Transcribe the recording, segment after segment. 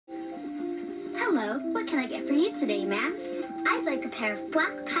Hello, what can I get for you today, ma'am? I'd like a pair of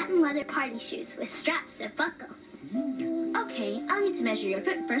black patent leather party shoes with straps that buckle. Okay, I'll need to measure your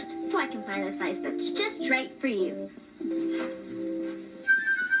foot first so I can find the size that's just right for you.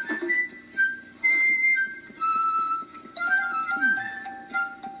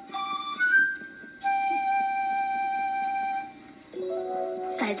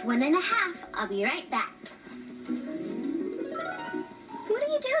 Size 1.5. I'll be right back. What are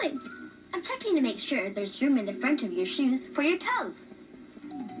you doing? I'm checking to make sure there's room in the front of your shoes for your toes.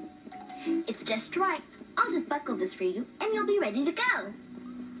 It's just right. I'll just buckle this for you, and you'll be ready to go.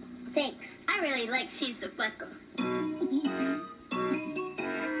 Thanks. I really like shoes to buckle.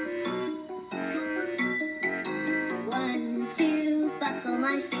 1, 2, buckle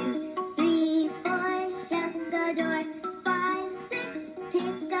my shoe. 3, 4, shut the door. 5, 6,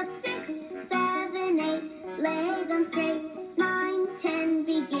 pick up 6, 7, 8, lay them straight. 9, 10,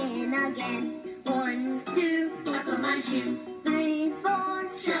 begin again. 1, 2, buckle my shoe. 3, 4,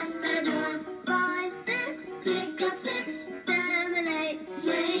 shut the door. 5, 6, pick up 6, 7, 8,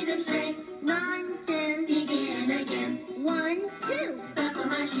 lay them straight. 9, 10, begin again. 1, 2, buckle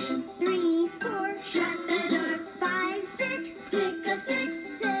my shoe. 3, 4, shut the door. 5, 6, pick up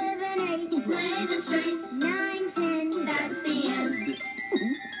 6, 7, 8, lay them straight. 9, 10, that's the end.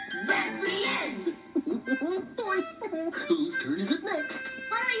 That's the end. Oh boy, whose turn is it next?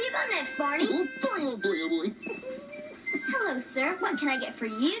 Why don't you go next, Barney? Oh boy, oh boy, oh boy. Hello, sir. What can I get for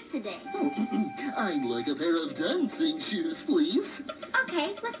you today? I'd like a pair of dancing shoes, please.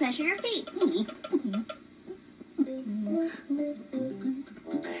 Okay, let's measure your feet. Oh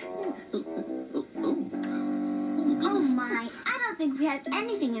my, I don't think we have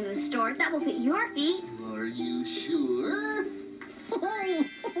anything in the store that will fit your feet. Are you sure?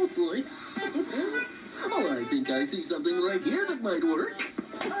 Oh boy. Oh, I think I see something right here that might work.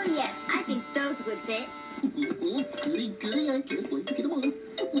 Oh yes, I think those would fit. Oh, goody, goody, I can't wait to get them on.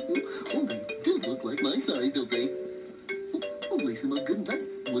 Oh, they do look like my size, don't they? Oh, lace them up good and tight.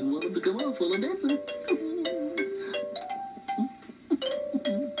 Wouldn't want them to come off while I'm dancing.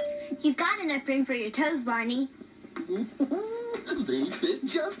 You've got enough room for your toes, Barney. They fit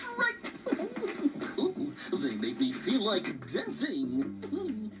just right. Oh, they make me feel like dancing.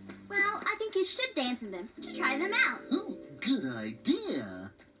 Well, I think you should dance in them to try them out. Oh, good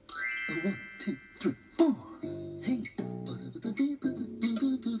idea. 1, 2, 3, 4. Hey.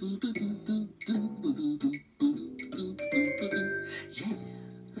 Yeah.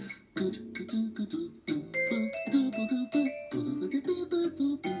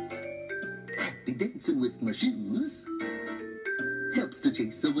 Happy dancing with my shoes helps to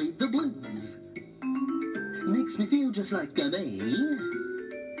chase away the blues. Makes me feel just like I may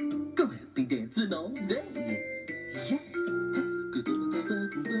go happy dancing all day. Yeah.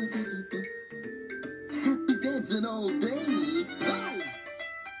 Happy dancing all day. Oh!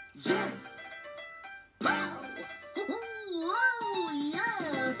 Yeah! Wow! Oh,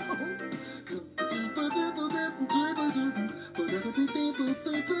 yeah!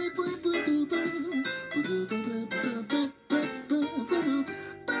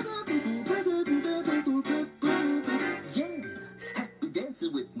 Yeah! Happy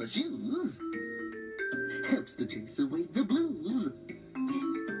dancing with my shoes helps to chase away the blues.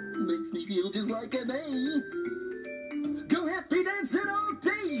 Makes me feel just like I may go happy dancing all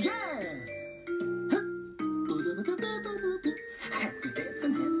day, yeah! Happy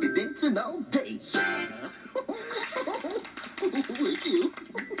dancing all day, yeah! Thank you.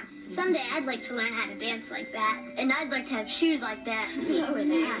 Someday I'd like to learn how to dance like that. And I'd like to have shoes like that. So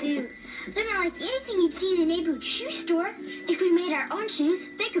would I, too. They're not like anything you'd see in a neighborhood shoe store. If we made our own shoes,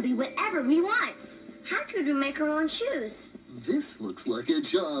 they could be whatever we want. How could we make our own shoes? This looks like a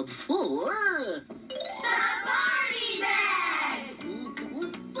job for The Barney Bag! Oh boy,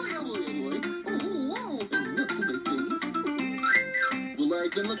 oh boy, oh boy. Oh, enough to make things. Well,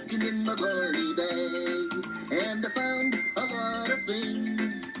 I've been looking in my Barney bag, and I found a lot of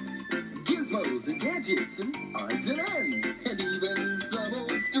things. Gizmos and gadgets and odds and ends, and even some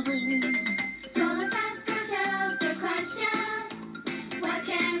old strings. So let's ask ourselves the question, what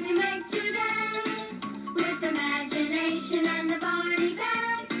can we make today? With imagination and the Barney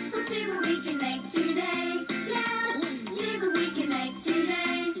bag, we'll see what we can make today. Yeah, see what we can make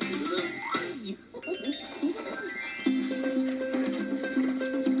today.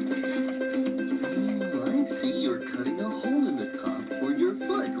 I see you're cutting a hole in the top for your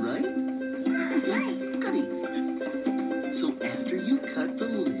foot, right? Right. Goody. So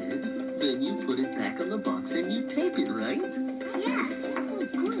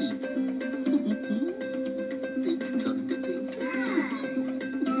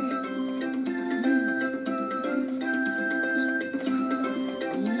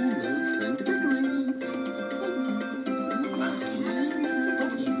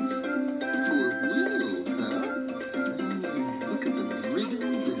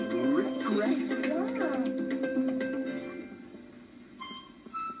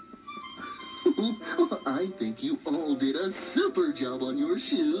Well, I think you all did a super job on your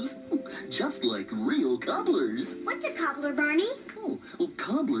shoes. Just like real cobblers. What's a cobbler, Barney? Oh, well,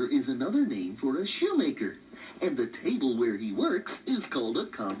 cobbler is another name for a shoemaker. And the table where he works is called a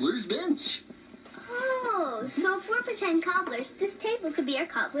cobbler's bench. Oh, so if we're pretend cobblers, this table could be our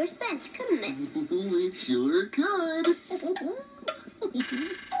cobbler's bench, couldn't it? It sure could.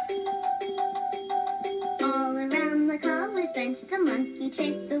 All around the cobbler's bench, the monkey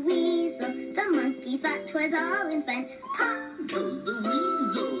chased the weasel. The monkey thought 'twas all in fun. Pop! Goes the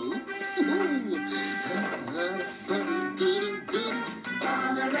weasel.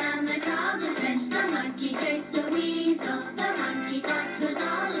 All around the cobbler's bench, the monkey chased the weasel. The monkey thought 'twas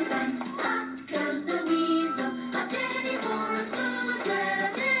all in fun. Pop goes the weasel. A penny for a spool of thread,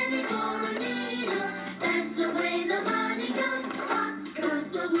 a penny for a needle. That's the way the money goes. Pop goes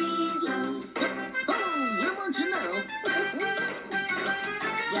the weasel. Oh, we're marching now.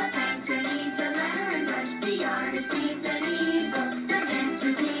 The painter needs a letter and brush. The artist needs an easel. The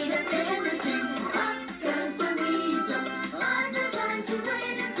dancers need a fiddle string. Pop goes the weasel. I've no time to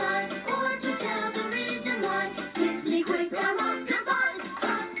wait inside or to tell the reason why. Kiss me quick, I'm off, goodbye.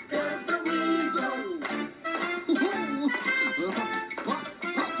 Pop goes the weasel.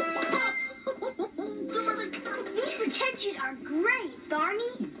 Terrific. These pretend shoes are great,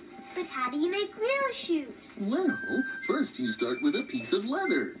 Barney. But how do you make real shoes? Well, first you start with a piece of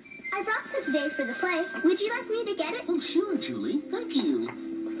leather. I brought some today for the play. Would you like me to get it? Oh, sure, Julie. Thank you.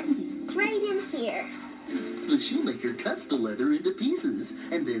 It's right in here. The shoemaker cuts the leather into pieces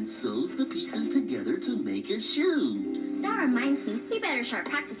and then sews the pieces together to make a shoe. That reminds me, we better start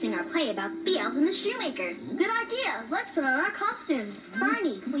practicing our play about the elves and the shoemaker. Good idea. Let's put on our costumes.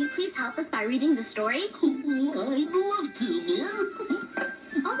 Barney, will you please help us by reading the story? Oh, I'd love to,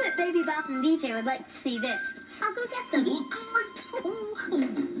 Min. I'll bet Baby Bop and BJ would like to see this. I'll go get them. Oh, great. Oh,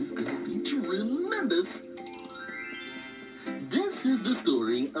 this is going to be tremendous. This is the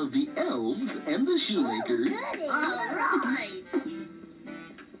story of the elves and the shoemakers. All right.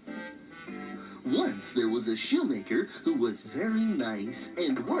 Once there was a shoemaker who was very nice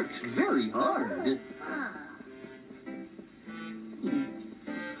and worked very hard.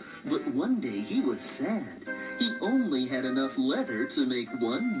 But one day he was sad. He only had enough leather to make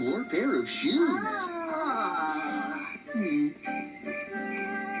one more pair of shoes.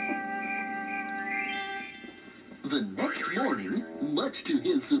 The next morning, much to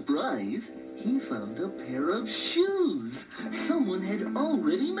his surprise, he found a pair of shoes. Someone had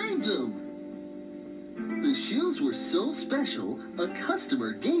already made them. The shoes were so special, a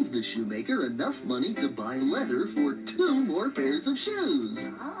customer gave the shoemaker enough money to buy leather for 2 more pairs of shoes.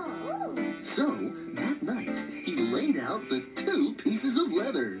 So, that night, he laid out the 2 pieces of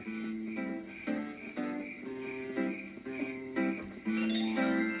leather.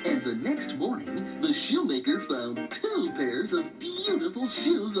 And the next morning, the shoemaker found 2 pairs of beautiful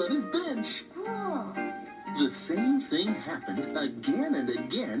shoes on his bench. The same thing happened again and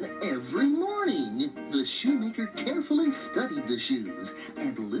again every morning. The shoemaker carefully studied the shoes,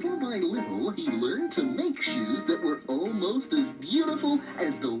 and little by little he learned to make shoes that were almost as beautiful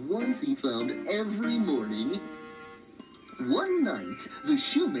as the ones he found every morning. One night, the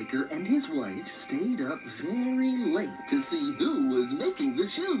shoemaker and his wife stayed up very late to see who was making the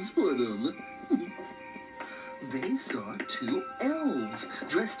shoes for them. They saw 2 elves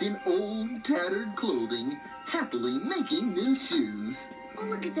dressed in old, tattered clothing, happily making new shoes. Oh,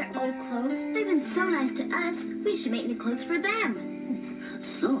 look at their old clothes. They've been so nice to us. We should make new clothes for them.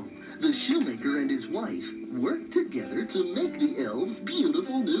 So, the shoemaker and his wife worked together to make the elves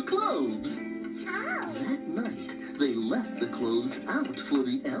beautiful new clothes. Oh. That night, they left the clothes out for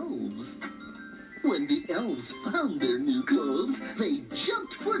the elves. When the elves found their new clothes, they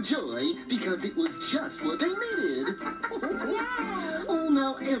jumped for joy because it was just what they needed. Oh,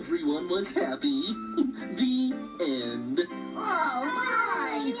 now everyone was happy. The end. Oh,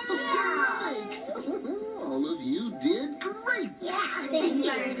 my! Terrific! All of you did great. Yeah, thank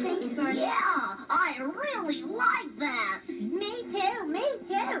you. Thanks, Barney. Yeah, I really like that. Me too, me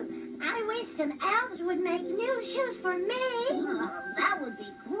too. I wish some elves would make new shoes for me. That would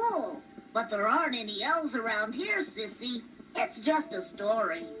be cool. But there aren't any elves around here, Sissy. It's just a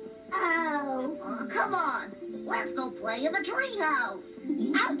story. Oh. Come on. Let's go play in the treehouse.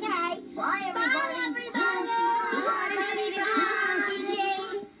 Okay. Bye, everybody.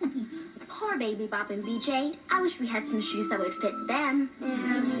 Poor Baby Bop and BJ. I wish we had some shoes that would fit them.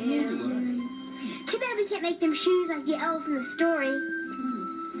 Too bad we can't make them shoes like the elves in the story.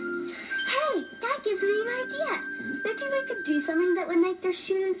 Hey, that gives me an idea. Maybe we could do something that would make their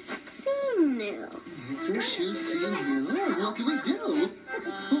shoes seem new. Make their shoes seem new? What can we do?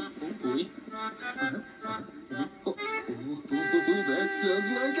 Oh, boy. That sounds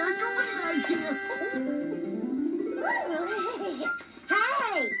like a great idea.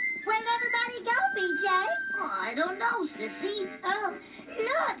 Hey, where'd everybody go, BJ? Oh, I don't know, Sissy. Oh,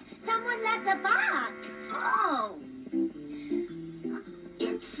 look, someone left a box. Oh.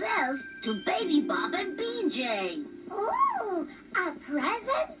 It says to Baby Bob and BJ. Ooh, a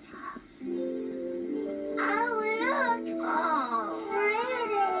present? Oh, look. Oh. Pretty.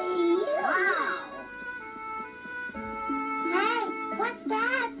 Wow. Hey, what's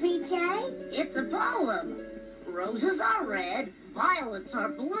that, BJ? It's a poem. Roses are red, violets are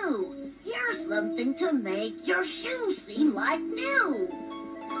blue. Here's something to make your shoes seem like new.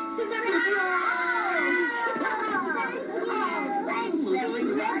 Thanks,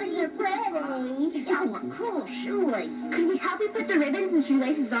 everybody. You're pretty. Yeah, what cool shoelaces. Could we help you put the ribbons and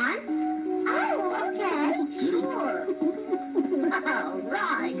shoelaces on? Oh, okay. Sure. All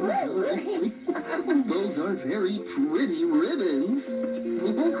right. Those are very pretty ribbons.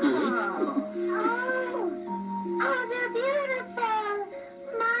 Oh, they're beautiful.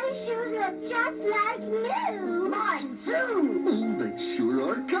 My shoes look just like new. Mine too. They sure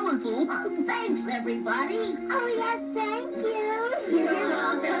are colorful. Thanks, everybody. Oh, yes, thank you. You're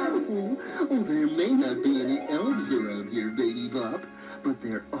welcome. There may not be any elves around here, Baby Bop, but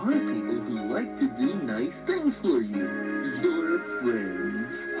there are people who like to do nice things for you. Your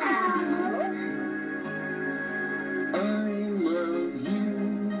friends. Oh. I love you.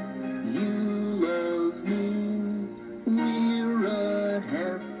 You love me. We're a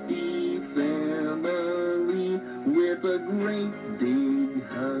happy family with a great big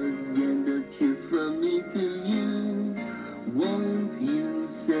hug and a kiss from me to you. Won't you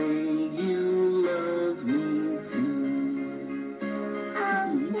say you love me too? Oh,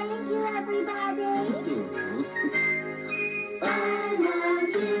 thank you, everybody. I love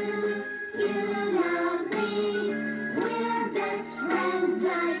you. You love me. We're best friends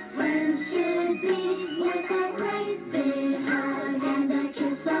like friends should be. With a great big hug and a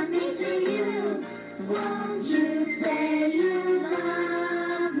kiss from me to you. Won't you say you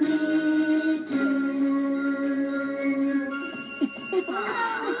love me too?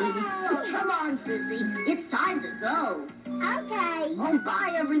 Oh, come on, Sissy. It's time to go. Okay. Oh,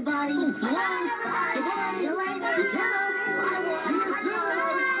 bye, everybody. Oh, Bye, bye. everybody. See you later.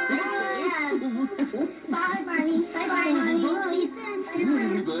 Bye, Barney. Bye, Barney. See you,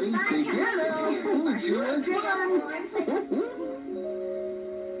 everybody. Take care now. Sure was fun.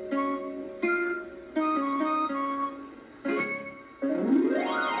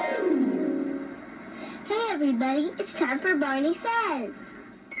 Hey, everybody. It's time for Barney Says.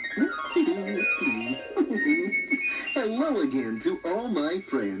 Hello again to all my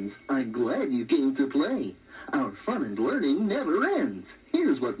friends. I'm glad you came to play. Our fun and learning never ends.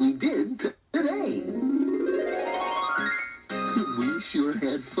 Here's what we did today. We sure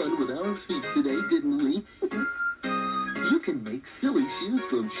had fun with our feet today, didn't we? You can make silly shoes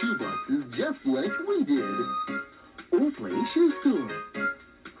from shoe boxes just like we did. Or play shoe store.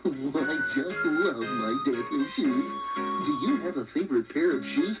 Well, I just love my dancing shoes. Do you have a favorite pair of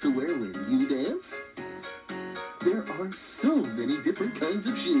shoes to wear when you dance? There are so many different kinds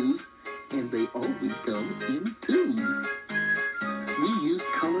of shoes, and they always come in twos. We used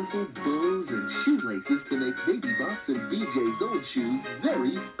colorful bows and shoelaces to make Baby Bop's and BJ's old shoes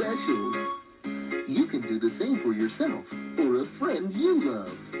very special. You can do the same for yourself or a friend you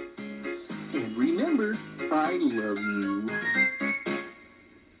love. And remember, I love you.